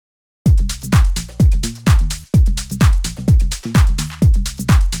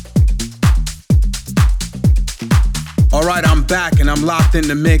back and I'm locked in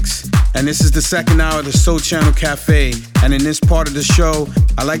the mix. And this is the second hour of the Soul Channel Cafe. And in this part of the show,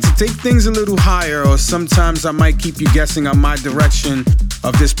 I like to take things a little higher, or sometimes I might keep you guessing on my direction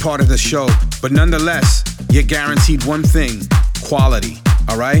of this part of the show. But nonetheless, you're guaranteed one thing: quality,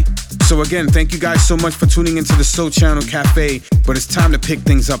 alright? So again, thank you guys so much for tuning into the Soul Channel Cafe. But it's time to pick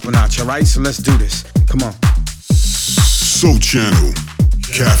things up a notch, alright? So let's do this. Come on. Soul Channel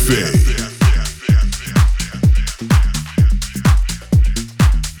Cafe.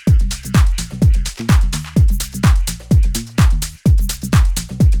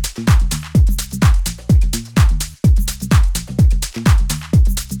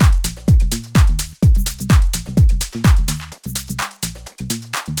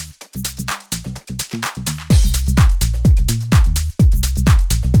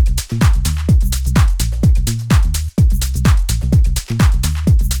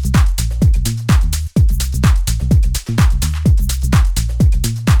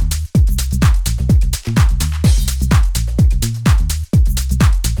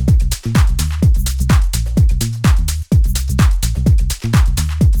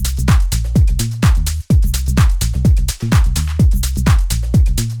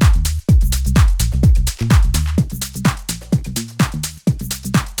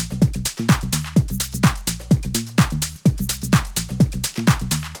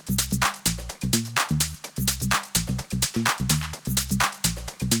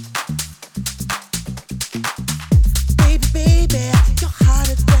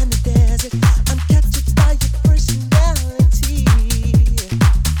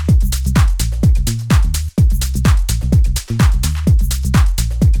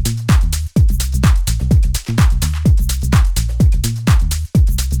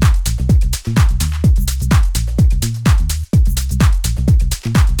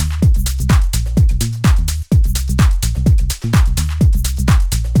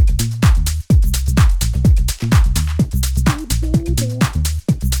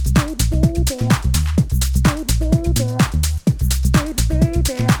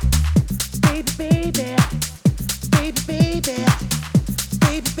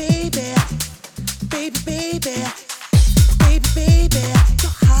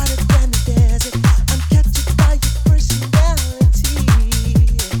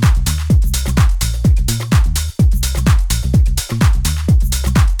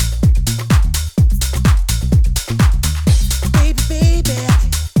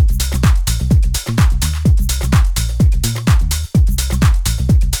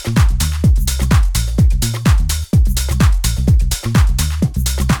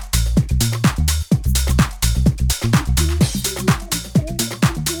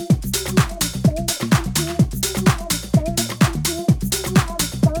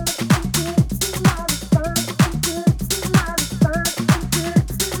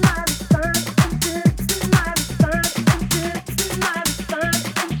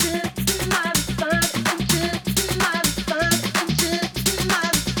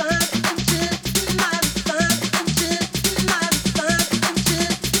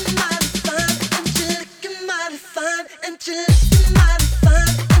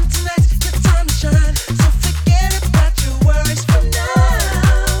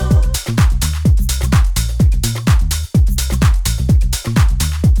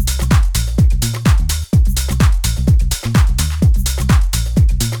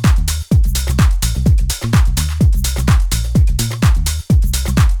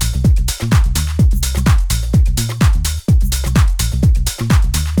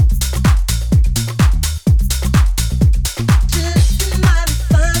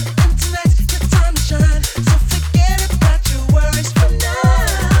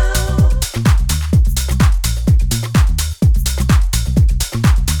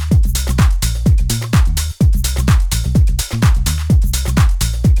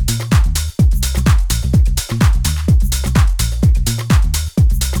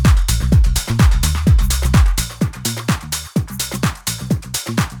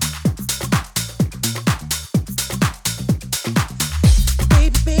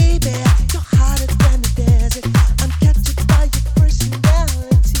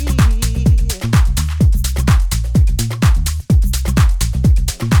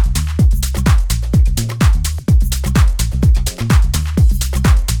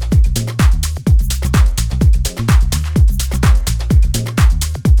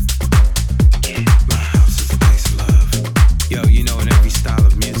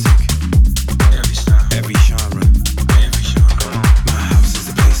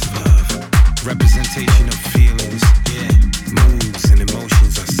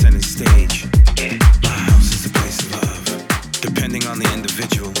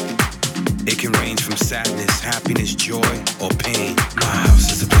 schedule. It can range from sadness, happiness, joy, or pain. My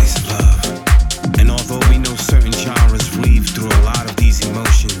house is a place of love. And although we know certain genres weave through a lot of these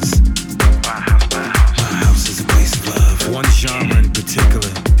emotions, my house is a place of love. One genre in particular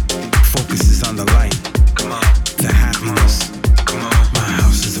focuses on the light, the happiness. My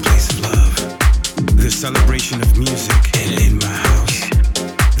house is a place of love. The celebration of music, and in my house,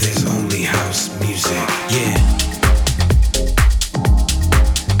 there's only house music. Yeah.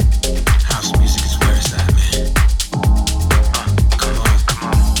 House music is where it's at, man. Come on.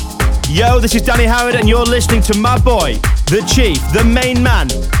 Yo, this is Danny Howard, and you're listening to my boy, the chief, the main man,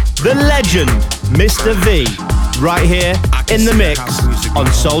 the legend, Mr. V, right here in the mix on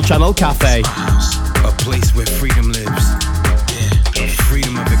Soul Channel Cafe. A place where freedom lives. Yeah.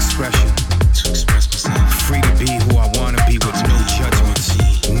 Freedom of expression. To express myself. Free to be who I want to be with no judgments,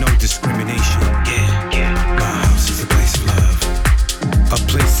 no discrimination. Yeah. My house is a place of love. A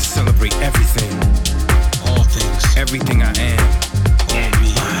place to celebrate everything. All things. Everything I am. All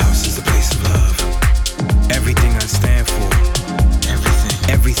me. My house is a place of love. Everything I stand for.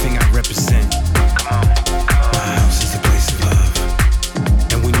 Everything I represent. Come on. My house is a place of love.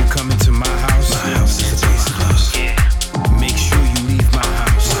 And when you come into my house is a place of love. Make sure you leave my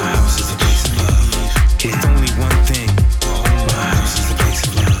house. My house is a place of love. With only one thing. My house is a place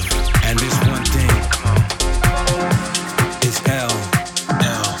of love. And this one thing is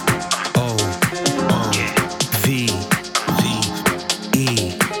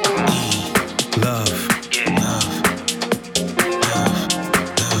LOVE.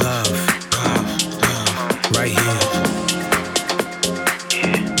 Love. Right here.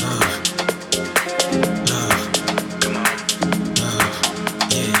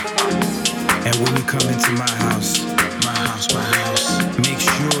 And when you come into my house, make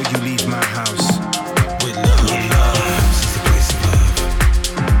sure you leave my house with love. My house is a place of love.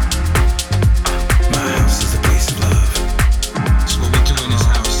 My house is a place of love. That's what we do in this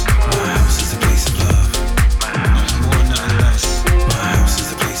house. My house is a place of love. Nothing more, nothing less. My house is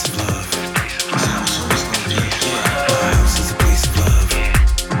a place of love. This house always gonna be. My house is a place of love.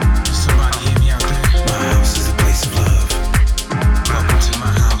 Somebody hear me out there? My house is a place of love. Welcome to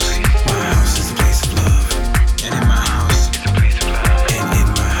my house. My house is a place of love. And in my house, it's a place of love. And in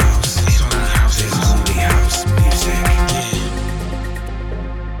my house, there's only house music. Yeah.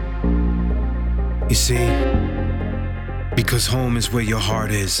 You see, because home is where your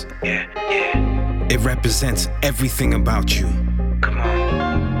heart is. Yeah. It represents everything about you. Come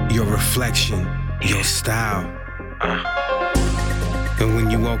on. Your reflection, your style. And when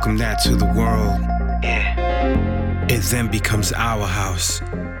you welcome that to the world, it then becomes our house.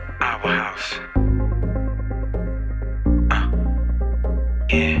 Our house.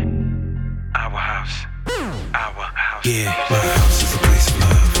 Yeah. Our house. Our house. Yeah. My house is a place of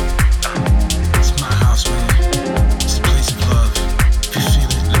love. It's my house, man. It's a place of love. If you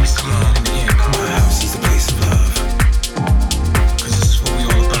feel it, let me see it in the air. My house is a place of love. Cause this is what we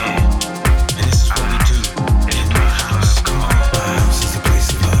all about. And this is what we do. In my house. Come on. My house is a place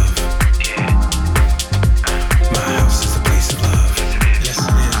of love. Yeah. My house is a place of love. Yes, it is.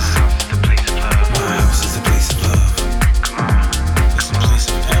 My house is a place of love. My house is a place of love. Come on. It's a place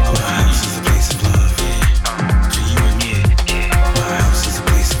of family.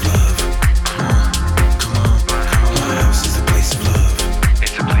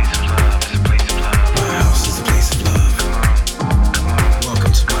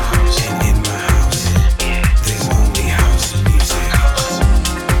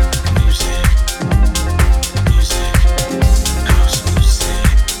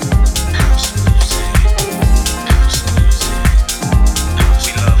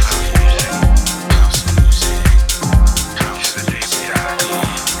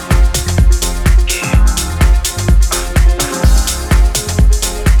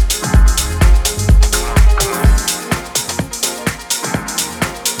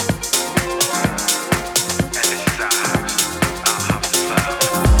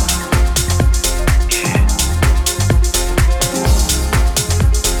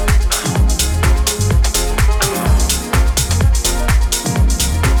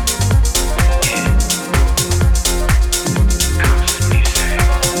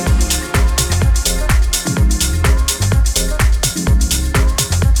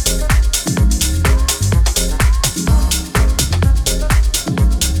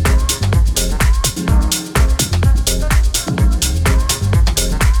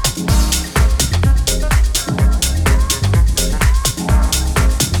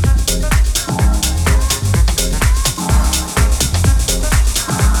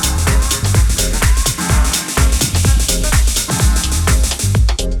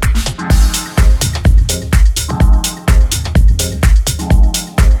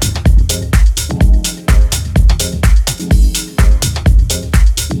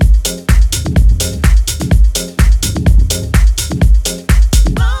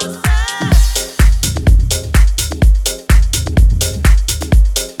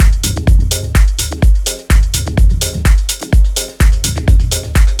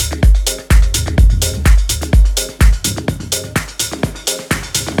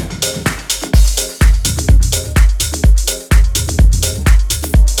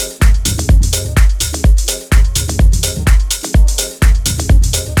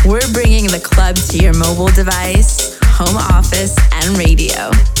 hub to your mobile device, home office, and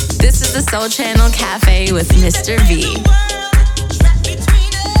radio. This is the Soul Channel Cafe with Mr. V.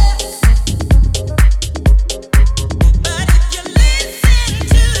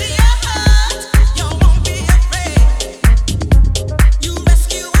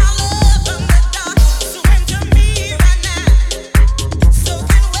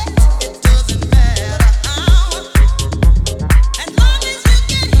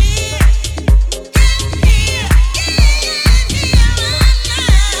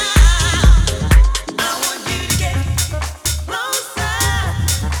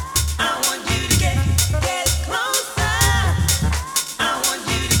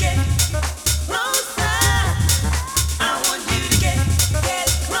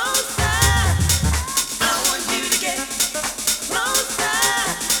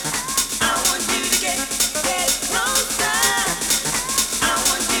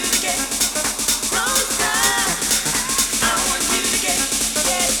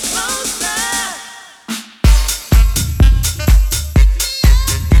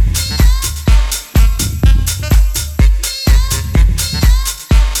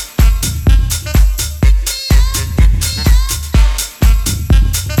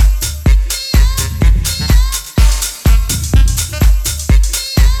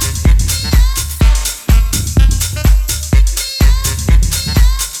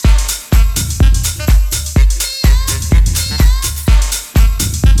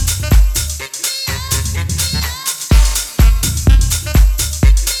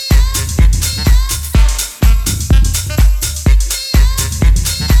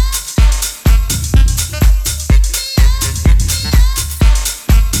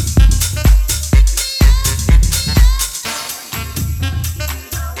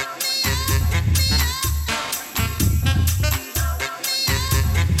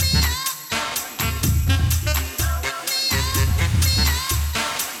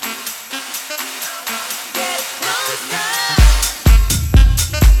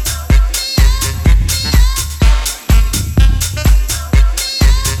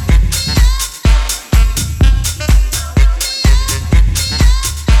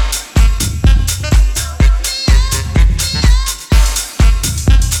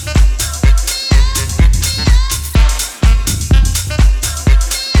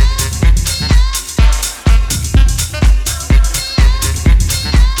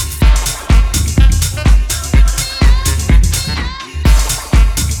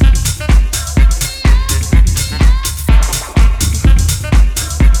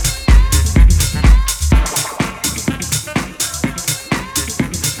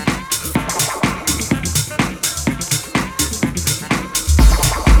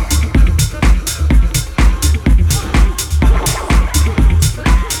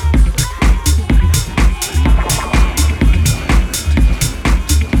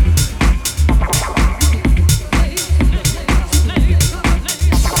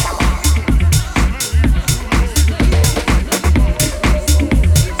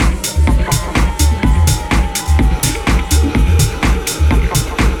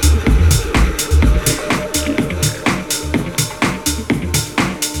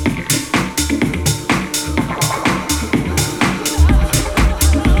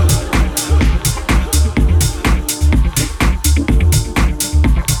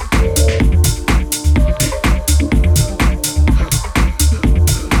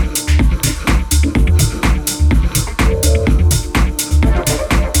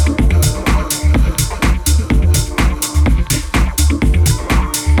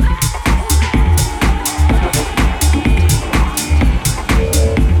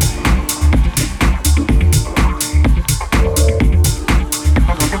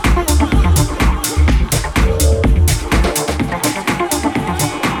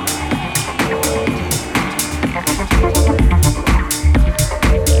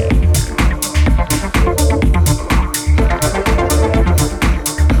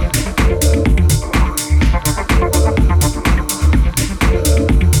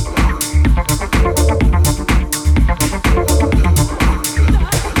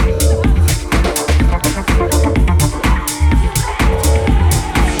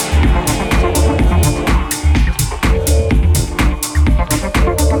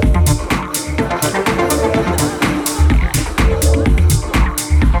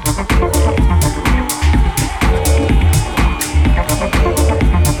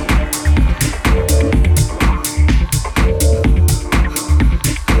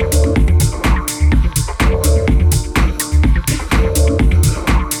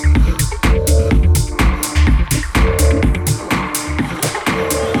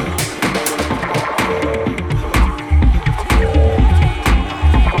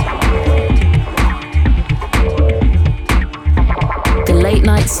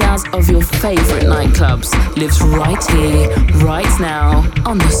 sounds of your favorite nightclubs lives right here, right now,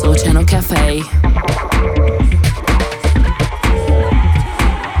 on the Soul Channel Cafe.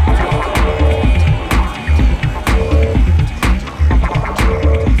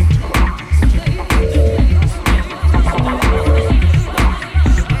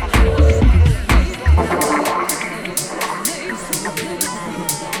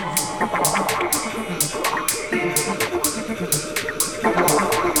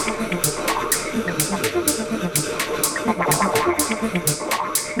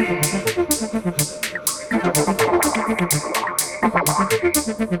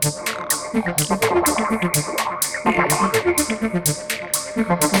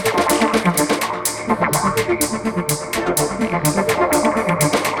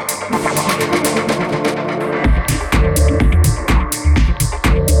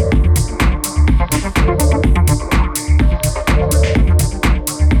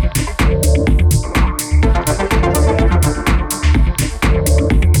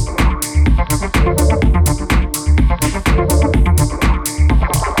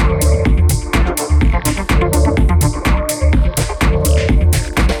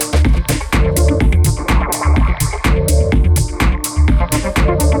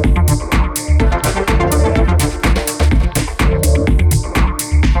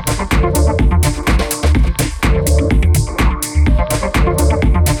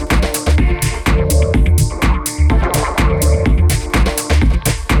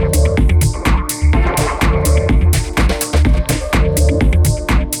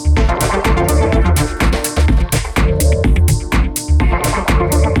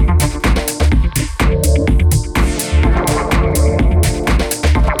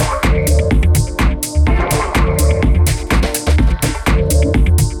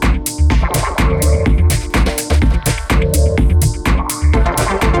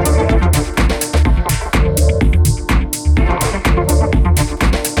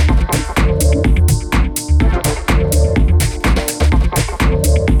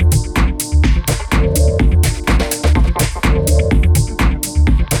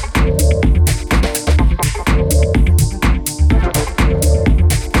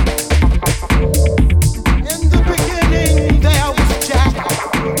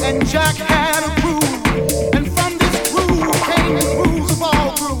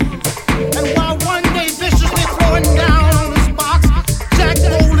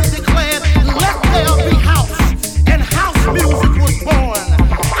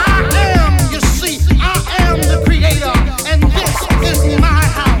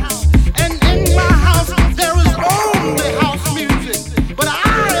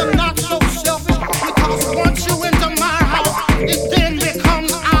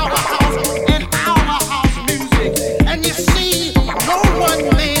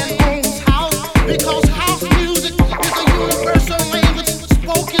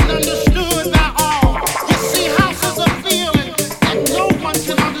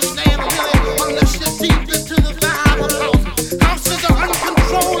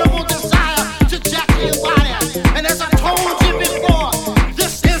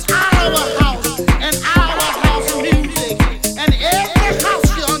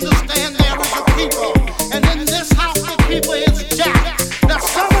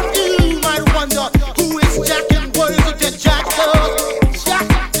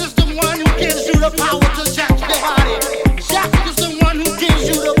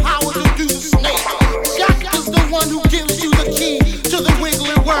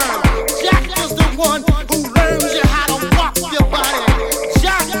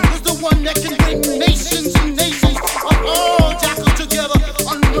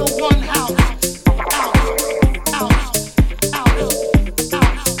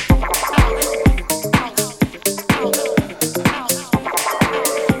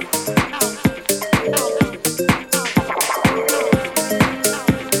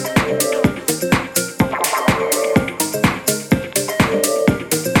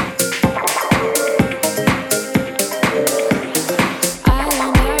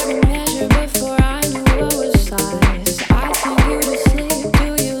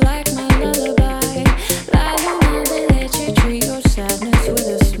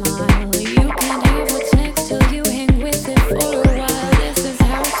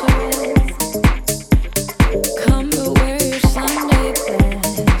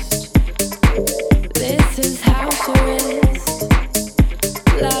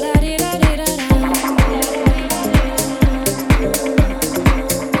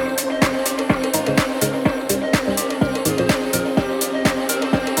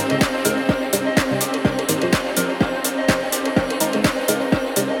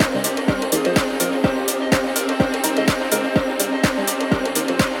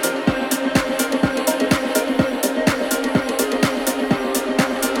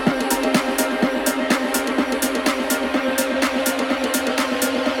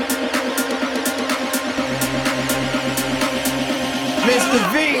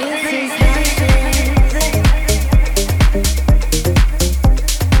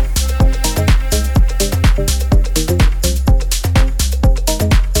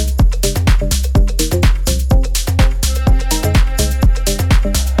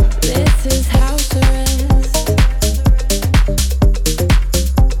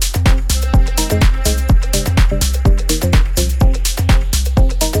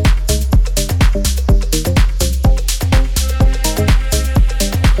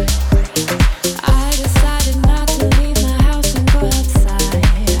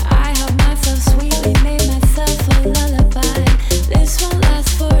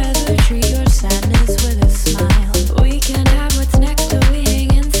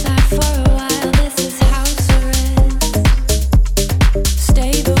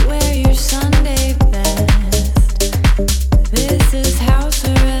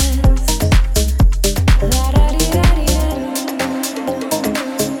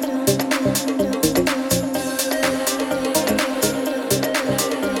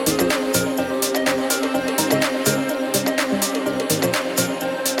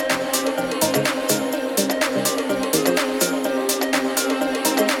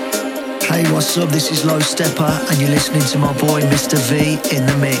 What's up, this is Low Stepper and you're listening to my boy Mr. V in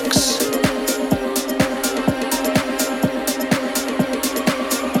the mix.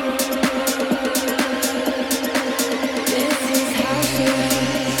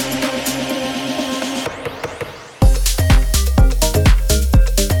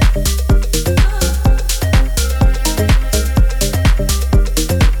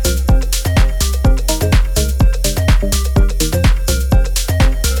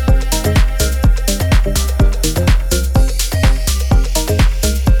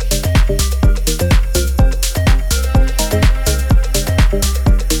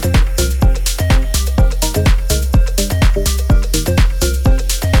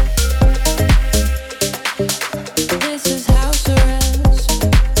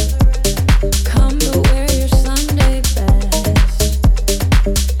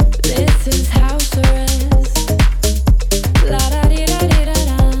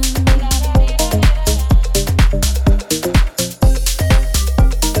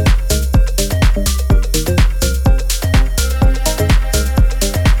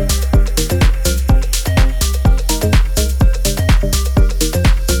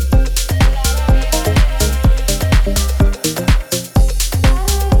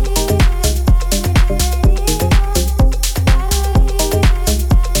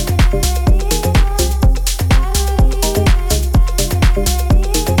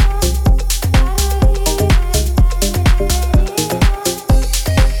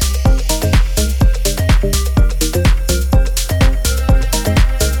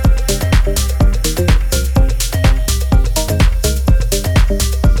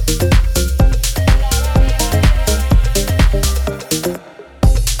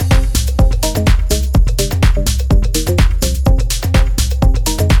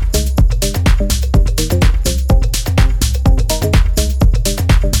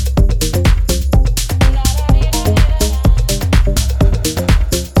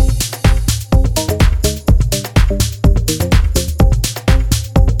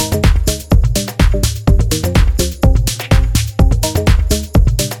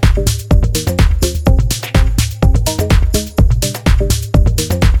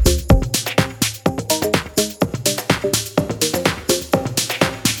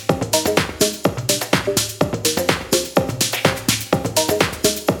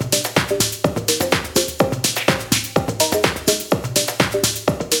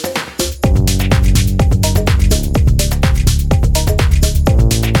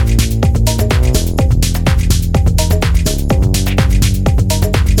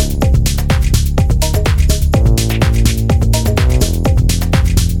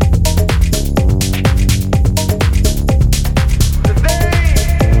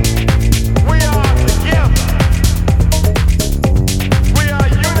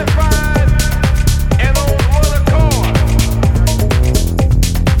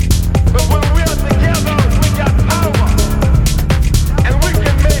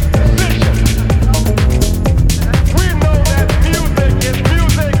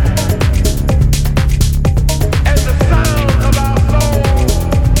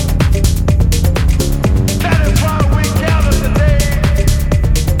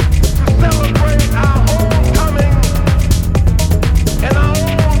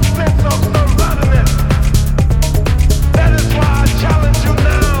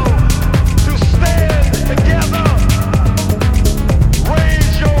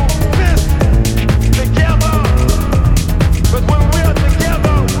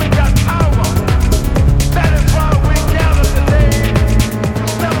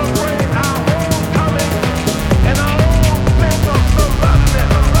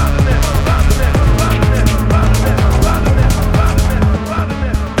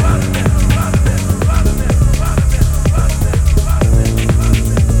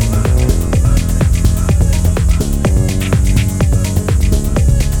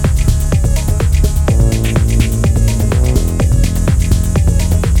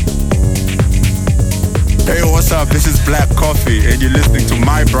 and you're listening to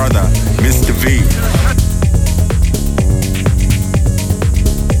my brother, Mr. V.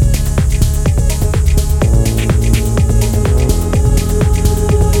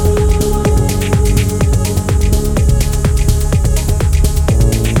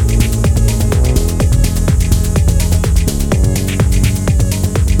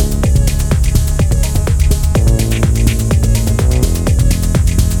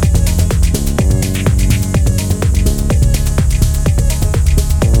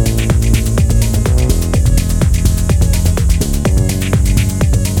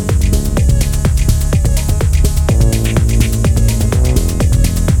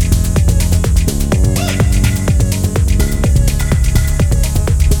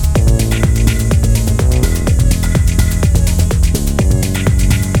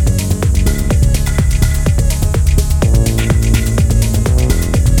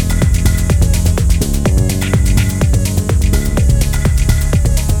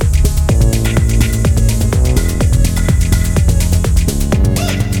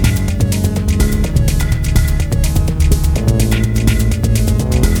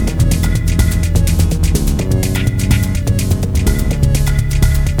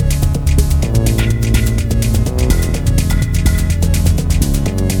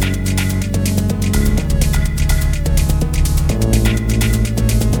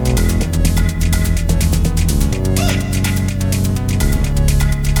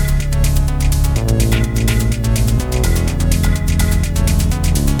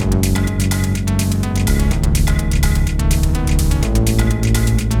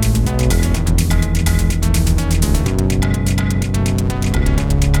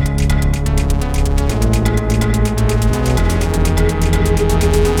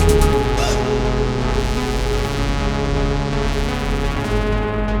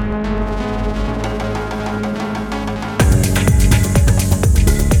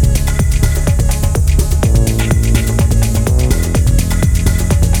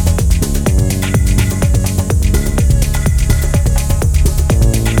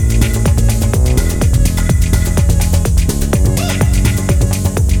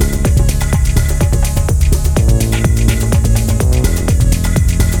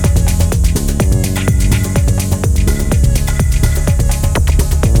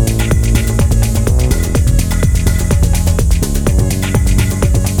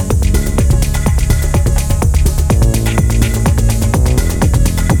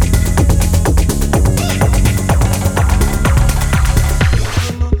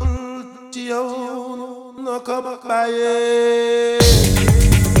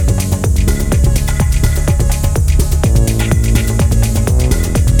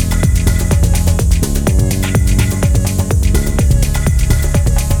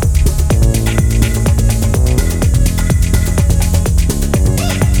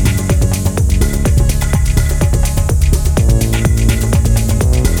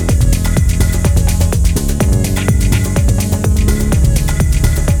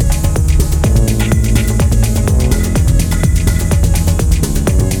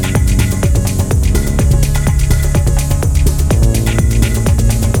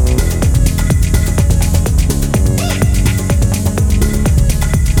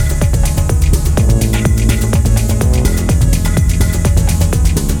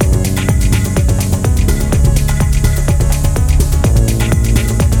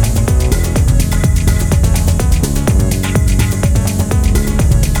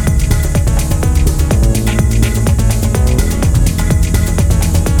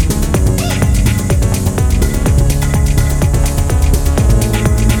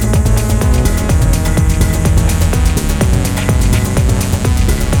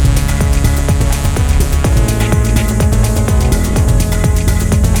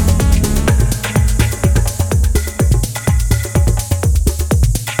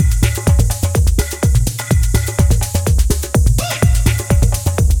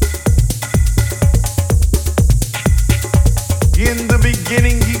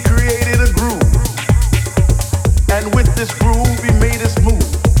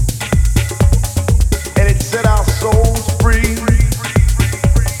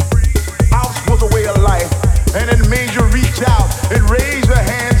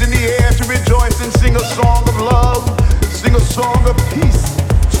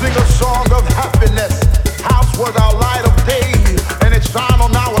 song of happiness. House was our light of day, and it shone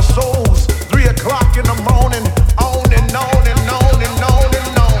on our souls. 3 o'clock in the morning, on and on and on and on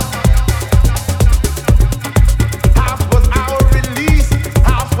and on. House was our release.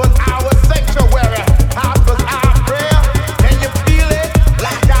 House was our sanctuary. House was our prayer. Can you feel it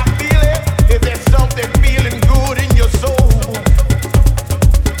like I feel it? Is there something feeling good in your soul?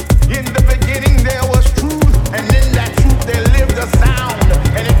 In the beginning there was truth, and in that truth there lived a sound,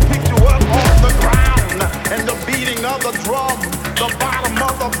 and it picked you up off the ground. And the beating of the drum, the bottom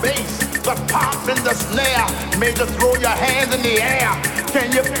of the bass, the pop and the snare made you throw your hands in the air.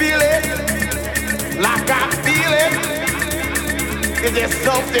 Can you feel it like I feel it? Is there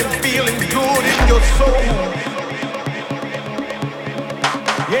something feeling good in your soul?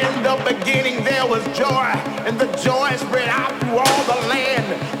 In the beginning there was joy, and the joy spread out through all the land.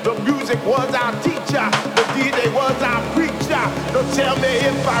 The music was our teacher, the DJ was our preacher. Don't tell me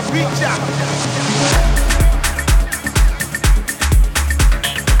if I reach ya.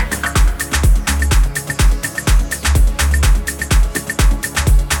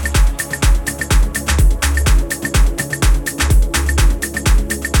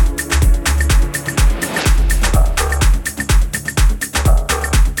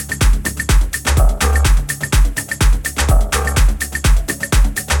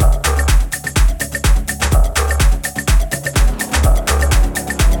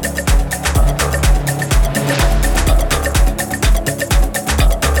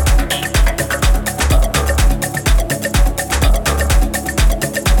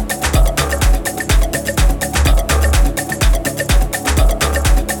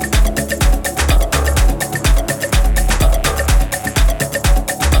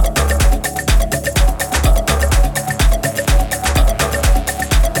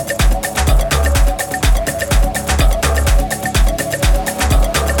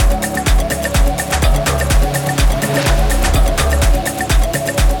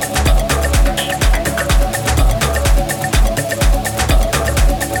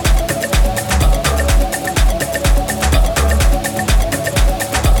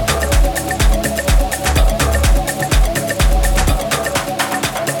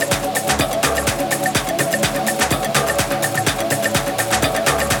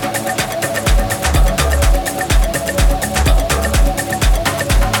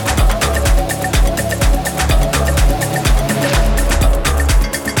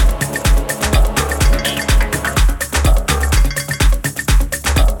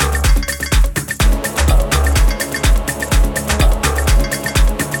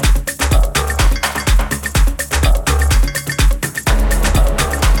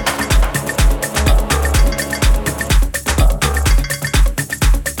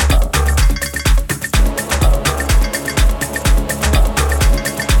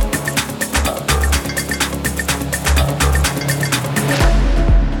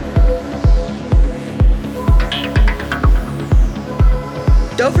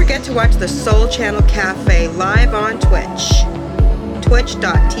 Don't forget to watch the Soul Channel Cafe live on Twitch.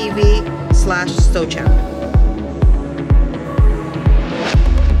 twitch.tv/SoulChannel.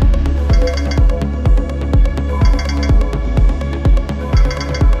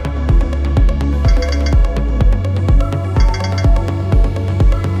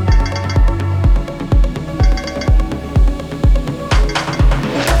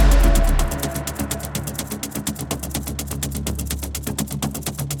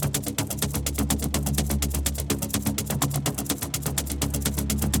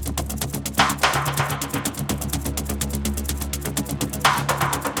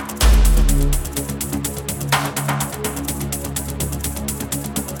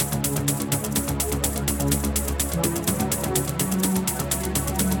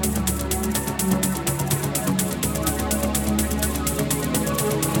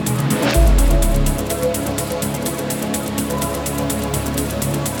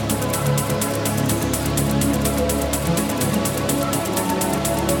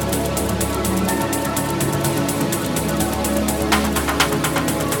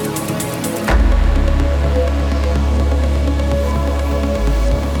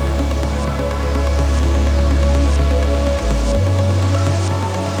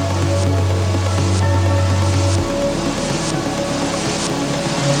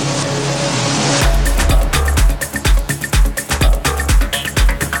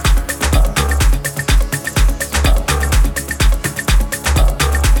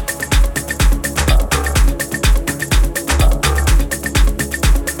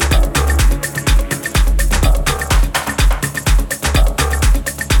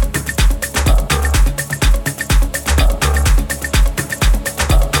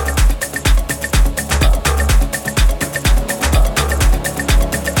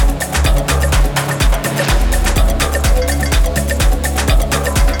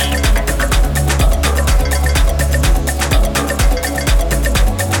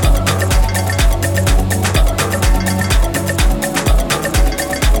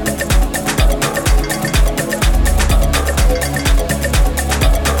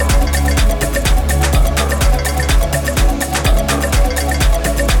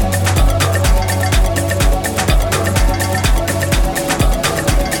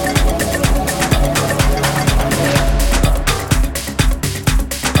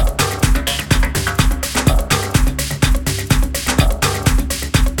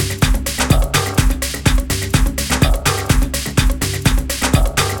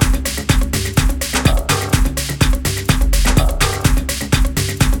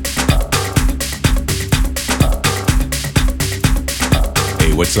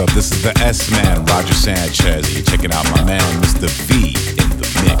 what's up? This is the S-Man, Roger Sanchez. You're checking out my man, Mr. V, in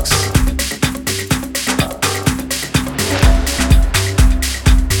the mix.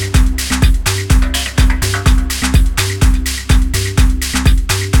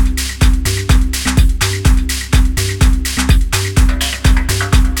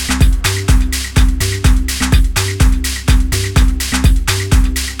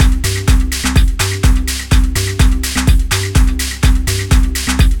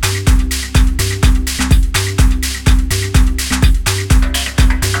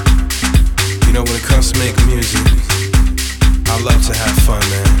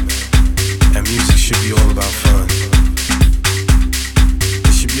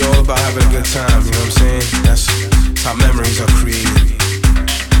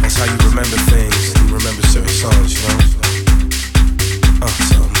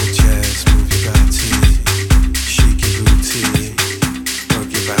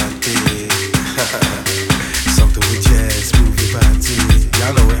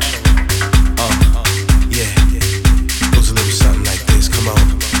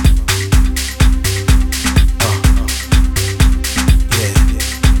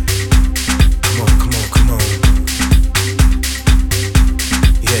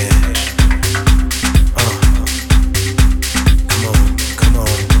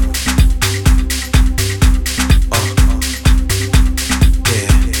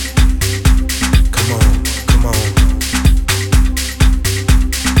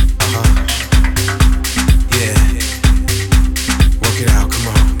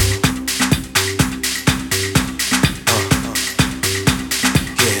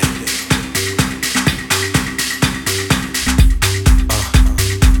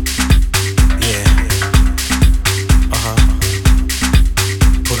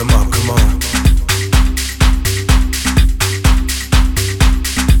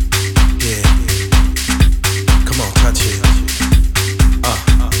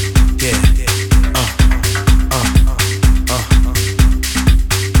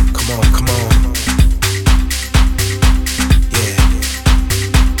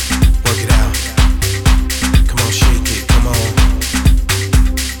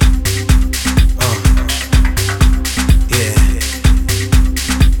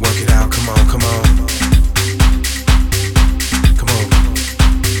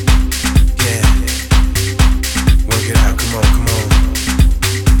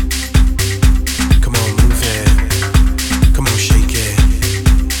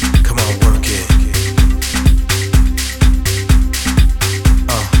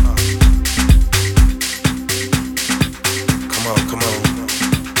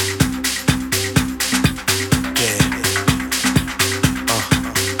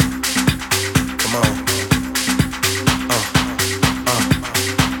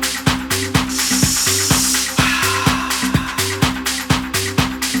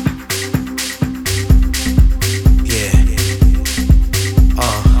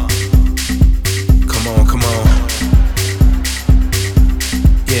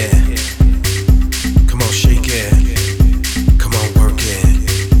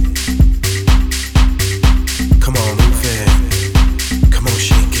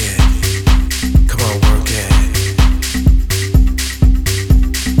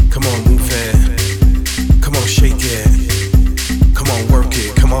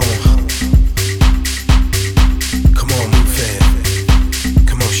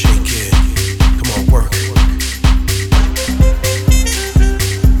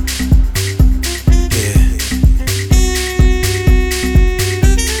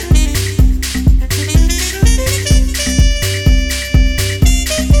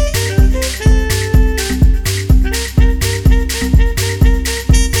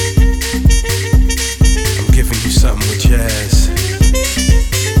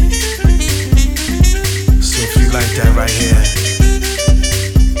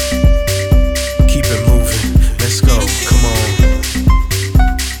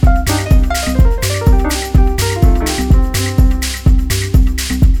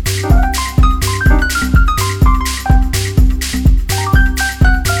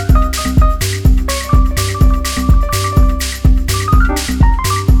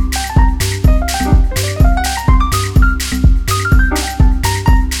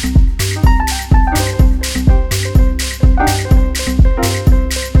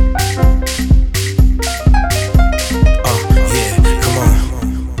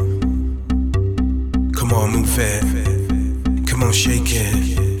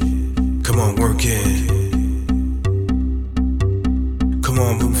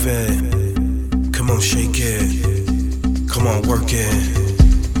 on, move it. Come on, shake it. Come on, work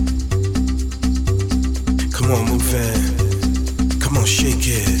it. Come on, move it. Come on, shake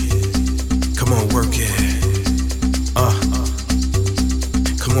it. Come on, work it.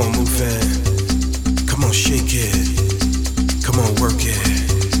 Come on, move it. Come on, shake it. Come on, work it.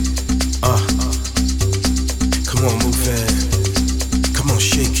 Come on, move it. Come on,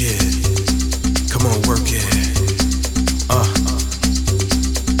 shake it. Come on, work it.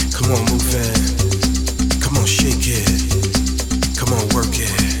 Come on, move it. Come on, shake it. Come on, work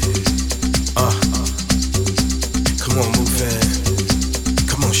it. Come on, move it.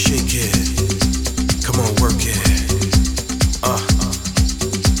 Come on, shake it. Come on, work it.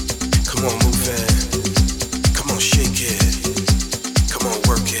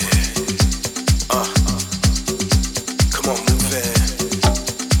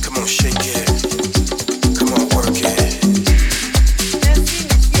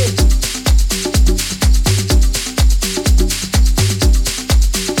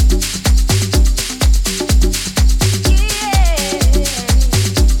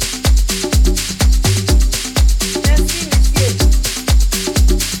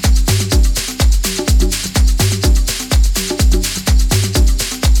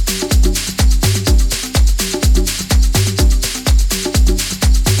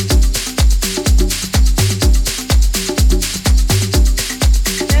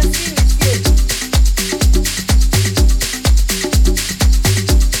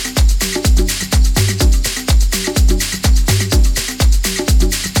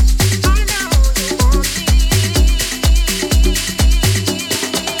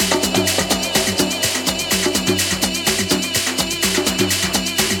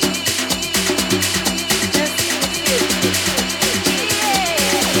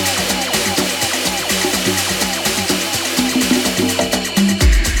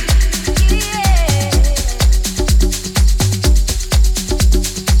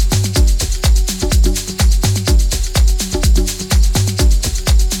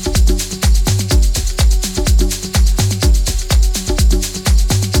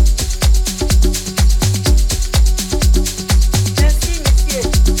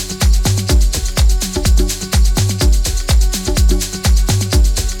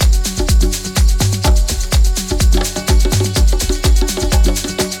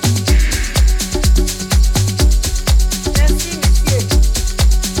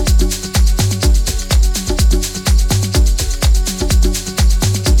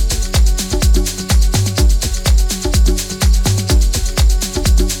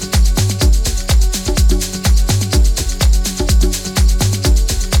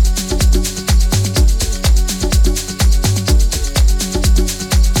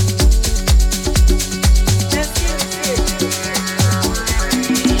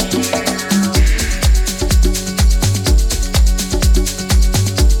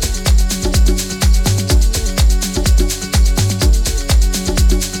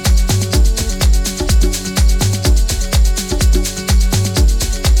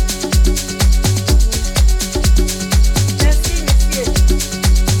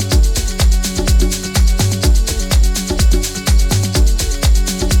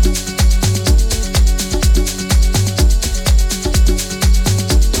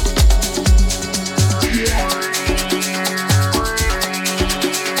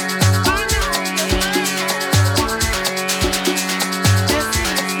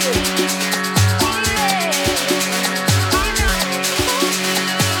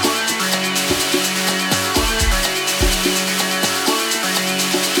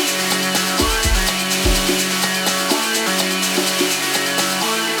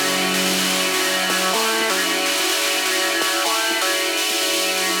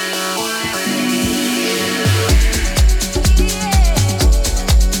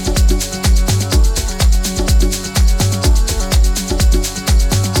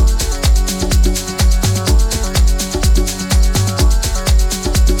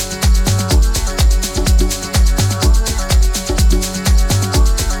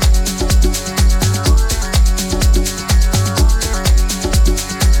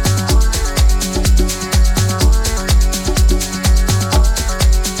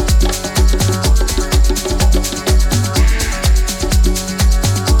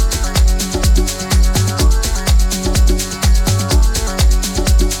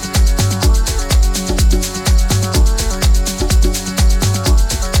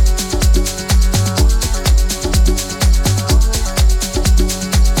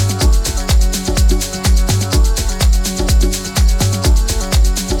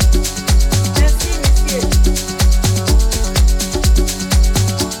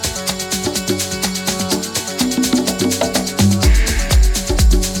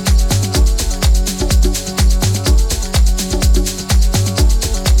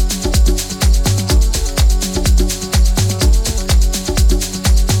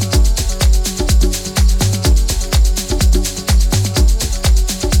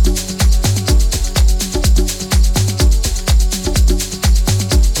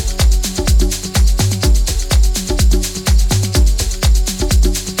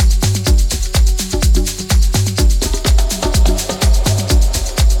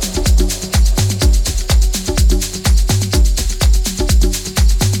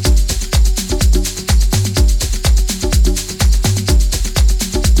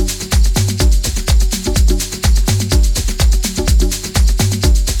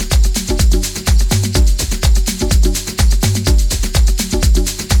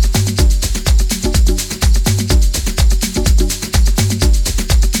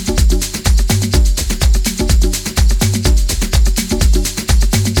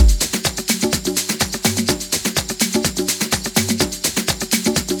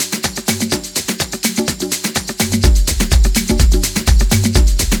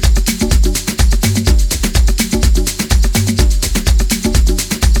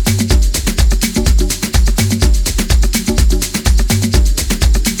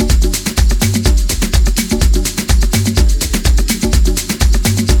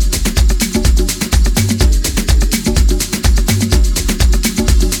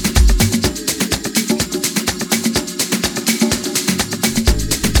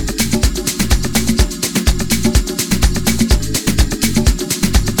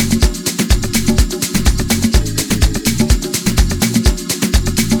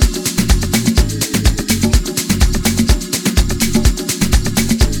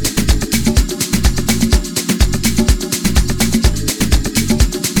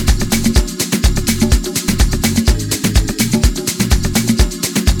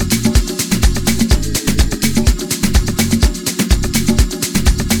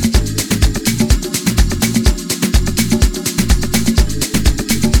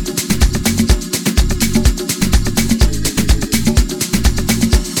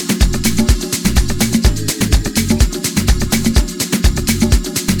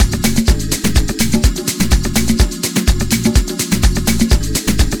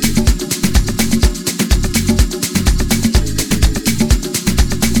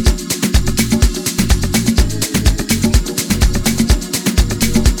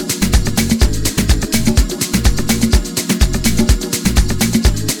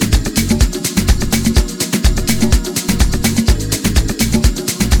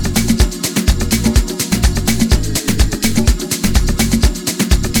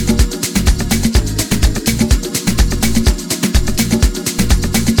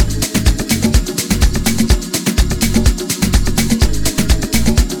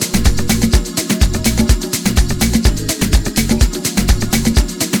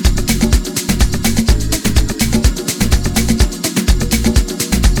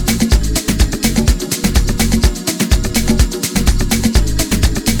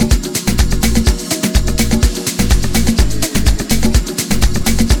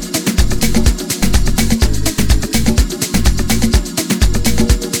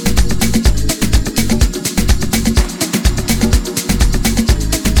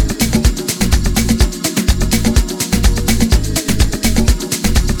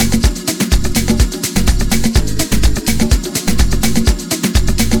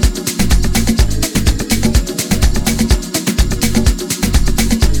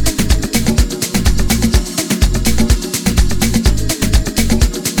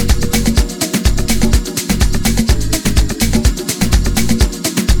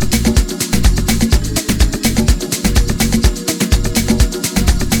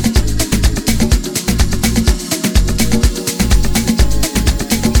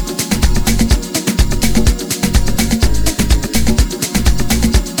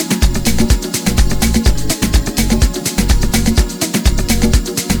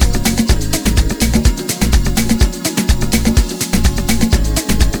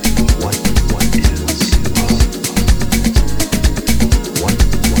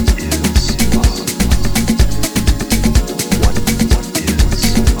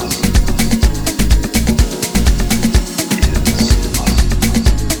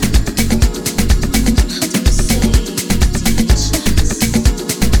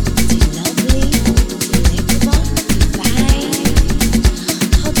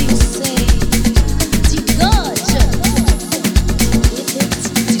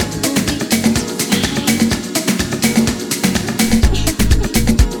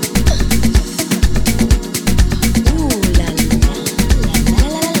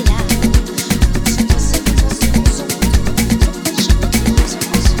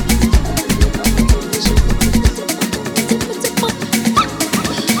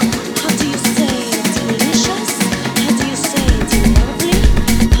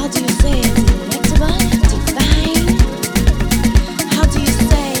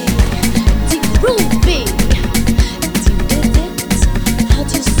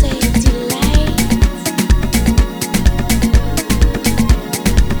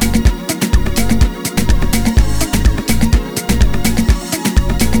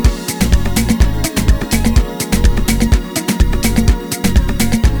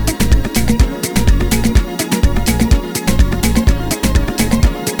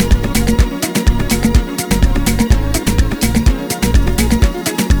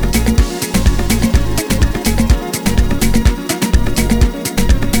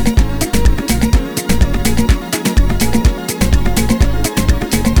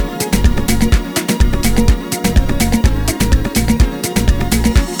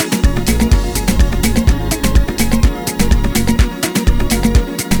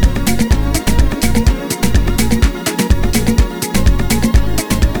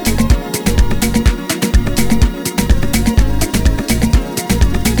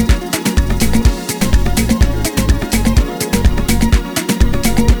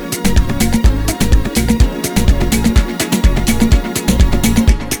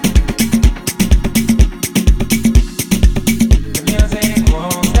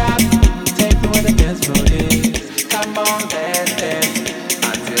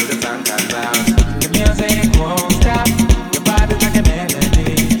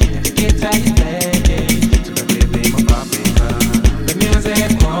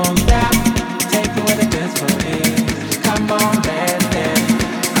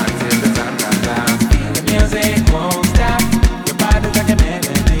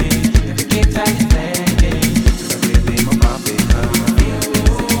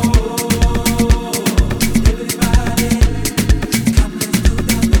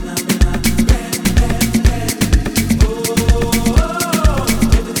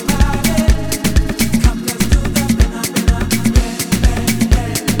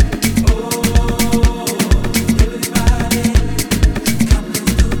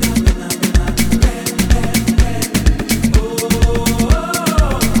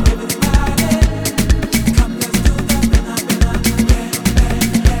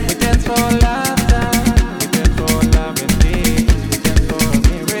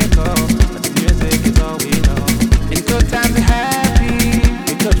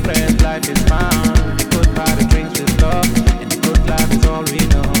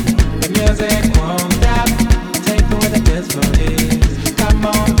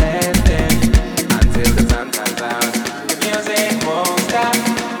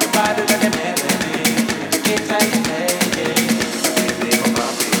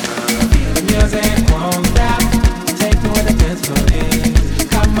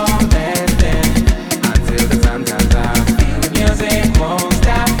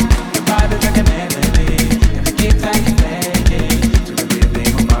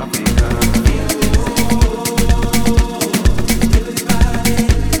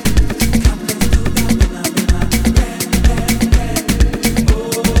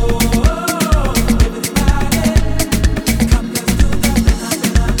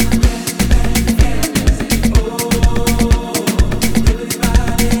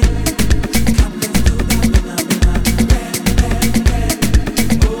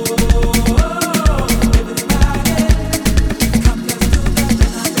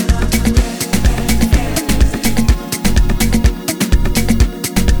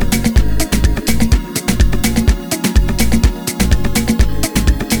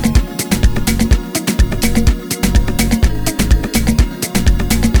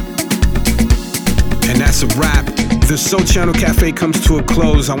 It's a wrap. The Soul Channel Cafe comes to a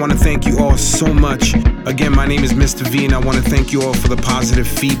close. I want to thank you all so much. Again, my name is Mr. V, and I want to thank you all for the positive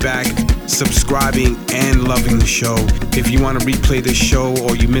feedback, subscribing, and loving the show. If you want to replay this show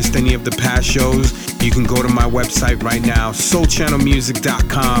or you missed any of the past shows, you can go to my website right now,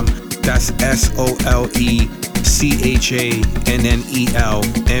 soulchannelmusic.com. That's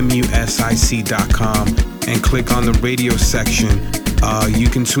SOLECHANNELMUSIC.com, and click on the radio section. You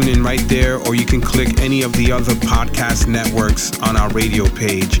can tune in right there, or you can click any of the other podcast networks on our radio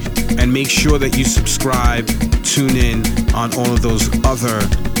page. And make sure that you subscribe, tune in on all of those other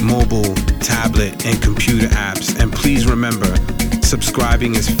mobile, tablet, and computer apps. And please remember,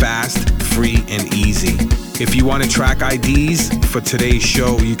 subscribing is fast, free, and easy. If you want to track IDs for today's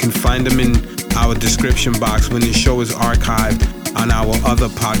show, you can find them in our description box when the show is archived on our other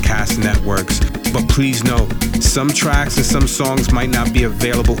podcast networks. But please note, some tracks and some songs might not be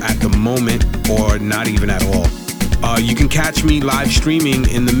available at the moment, or not even at all. You can catch me live streaming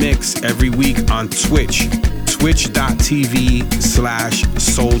in the mix every week on Twitch,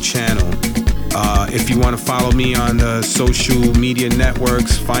 twitch.tv/soulchannel. If you want to follow me on the social media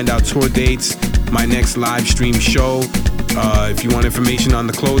networks, find out tour dates, my next live stream show, if you want information on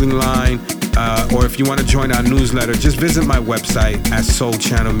the clothing line, or if you want to join our newsletter, just visit my website at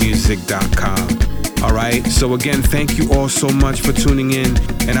soulchannelmusic.com. All right, so again, thank you all so much for tuning in,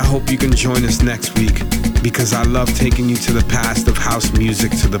 and I hope you can join us next week, because I love taking you to the past of house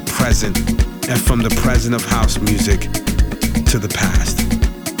music to the present, and from the present of house music to the past.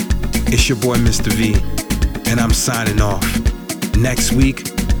 It's your boy Mr. V, and I'm signing off. Next week,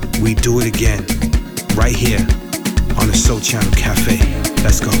 we do it again, right here on the Soul Channel Cafe.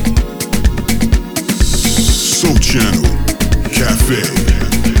 Let's go. Soul Channel Cafe.